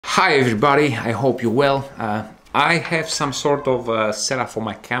Hi everybody, I hope you're well. I have some sort of setup for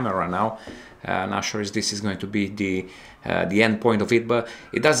my camera now. Not sure if this is going to be the end point of it, but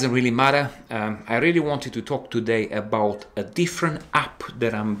it doesn't really matter. I really wanted to talk today about a different app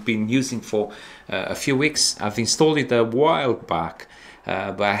that I've been using for a few weeks. I've installed it a while back,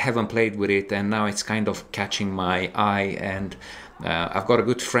 but I haven't played with it, and now it's kind of catching my eye, and I've got a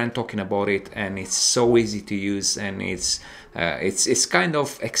good friend talking about it, and it's so easy to use, and it's kind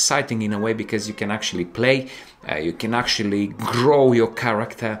of exciting in a way because you can actually play, you can actually grow your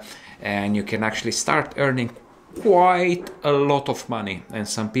character, and you can actually start earning quite a lot of money. And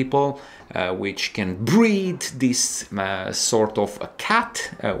some people which can breed this sort of a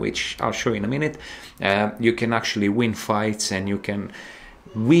cat, which I'll show you in a minute, you can actually win fights, and you can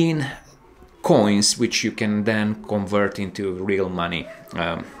win coins which you can then convert into real money.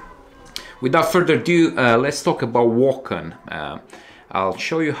 Without further ado, let's talk about Walken. I'll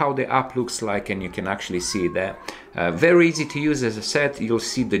show you how the app looks like, and you can actually see that. Very easy to use, as I said. You'll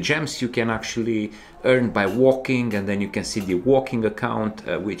see the gems you can actually earn by walking, and then you can see the walking account,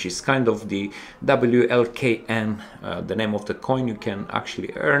 which is kind of the WLKN, the name of the coin you can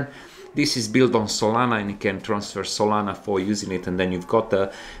actually earn. This is built on Solana, and you can transfer Solana for using it. And then you've got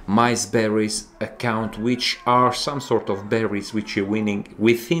the Mice Berries account, which are some sort of berries which you're winning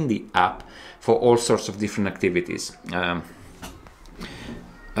within the app for all sorts of different activities.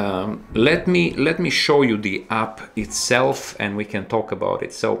 Let me show you the app itself, and we can talk about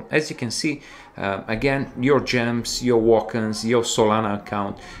it. So as you can see, again, your gems, your Walkens, your Solana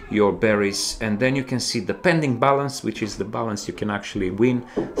account, your berries, and then you can see the pending balance, which is the balance you can actually win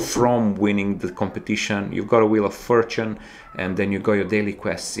from winning the competition. You've got a Wheel of Fortune, and then you got your daily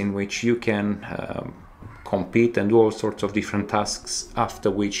quests, in which you can compete and do all sorts of different tasks,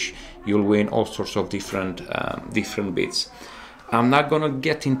 after which you'll win all sorts of different bits. I'm not gonna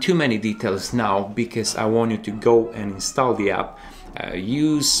get in too many details now, because I want you to go and install the app,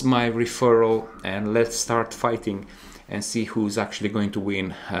 use my referral, and let's start fighting and see who's actually going to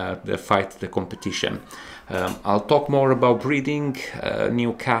win the competition. I'll talk more about breeding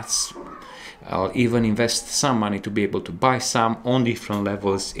new cats. I'll even invest some money to be able to buy some on different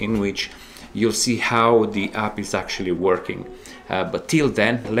levels, in which you'll see how the app is actually working. But till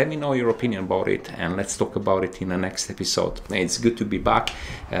then, let me know your opinion about it, and let's talk about it in the next episode. It's good to be back,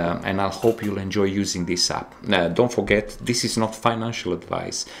 and I hope you'll enjoy using this app. Don't forget, this is not financial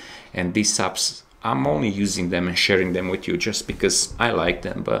advice, and these apps, I'm only using them and sharing them with you just because I like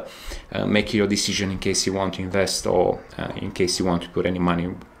them, but make your decision in case you want to invest, or in case you want to put any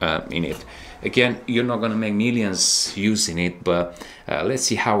money in it. Again, you're not going to make millions using it, but let's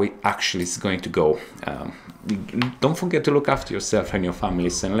see how it actually is going to go. Don't forget to look after yourself and your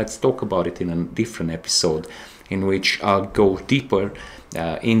families, and let's talk about it in a different episode, in which I'll go deeper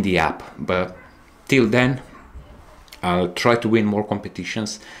in the app. But till then, I'll try to win more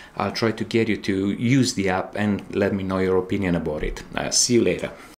competitions. I'll try to get you to use the app, and let me know your opinion about it. See you later.